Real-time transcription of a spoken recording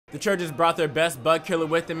The Trojans brought their best bug killer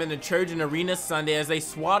with them in the Trojan Arena Sunday as they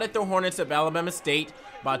swatted the Hornets of Alabama State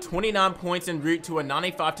by 29 points en route to a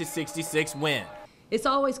 95-66 win. It's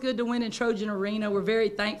always good to win in Trojan Arena. We're very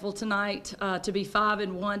thankful tonight to be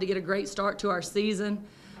 5-1, to get a great start to our season.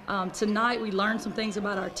 Tonight we learned some things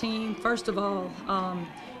about our team. First of all,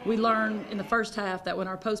 we learned in the first half that when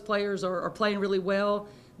our post players are playing really well,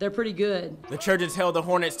 they're pretty good. The Trojans held the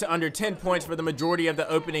Hornets to under 10 points for the majority of the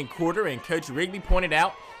opening quarter, and Coach Rigby pointed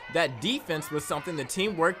out that defense was something the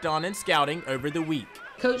team worked on in scouting over the week.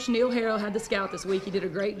 Coach Neil Harrell had the scout this week. He did a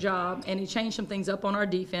great job, and he changed some things up on our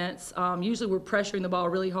defense. Usually we're pressuring the ball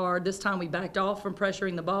really hard. This time we backed off from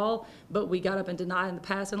pressuring the ball, but we got up and denied the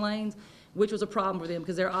passing lanes, which was a problem for them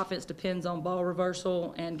because their offense depends on ball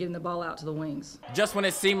reversal and getting the ball out to the wings. Just when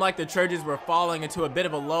it seemed like the Trojans were falling into a bit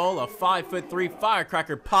of a lull, a 5'3"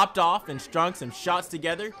 firecracker popped off and strung some shots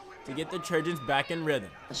together to get the Trojans back in rhythm.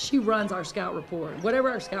 She runs our scout report.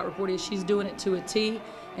 Whatever our scout report is, she's doing it to a T,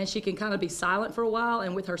 and she can kind of be silent for a while,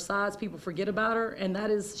 and with her size, people forget about her, and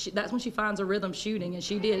that's when she finds a rhythm shooting, and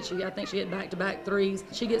she did. I think she hit back-to-back threes.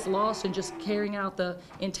 She gets lost in just carrying out the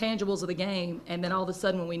intangibles of the game, and then all of a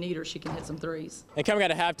sudden when we need her, she can hit some threes. And coming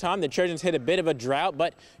out of halftime, the Trojans hit a bit of a drought,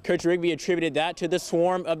 but Coach Rigby attributed that to the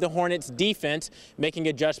swarm of the Hornets' defense making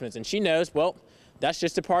adjustments, and she knows, well, that's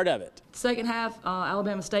just a part of it. Second half,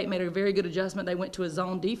 Alabama State made a very good adjustment. They went to a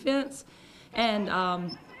zone defense, and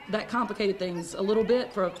that complicated things a little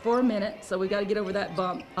bit for a minute, so we got to get over that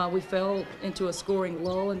bump. We fell into a scoring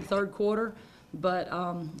lull in the third quarter, but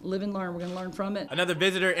live and learn. We're going to learn from it. Another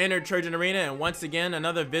visitor entered Trojan Arena, and once again,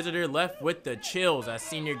 another visitor left with the chills as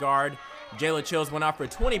senior guard Jayla Chills went off for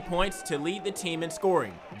 20 points to lead the team in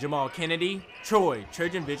scoring. Jamal Kennedy, Troy,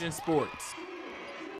 Trojan Vision Sports.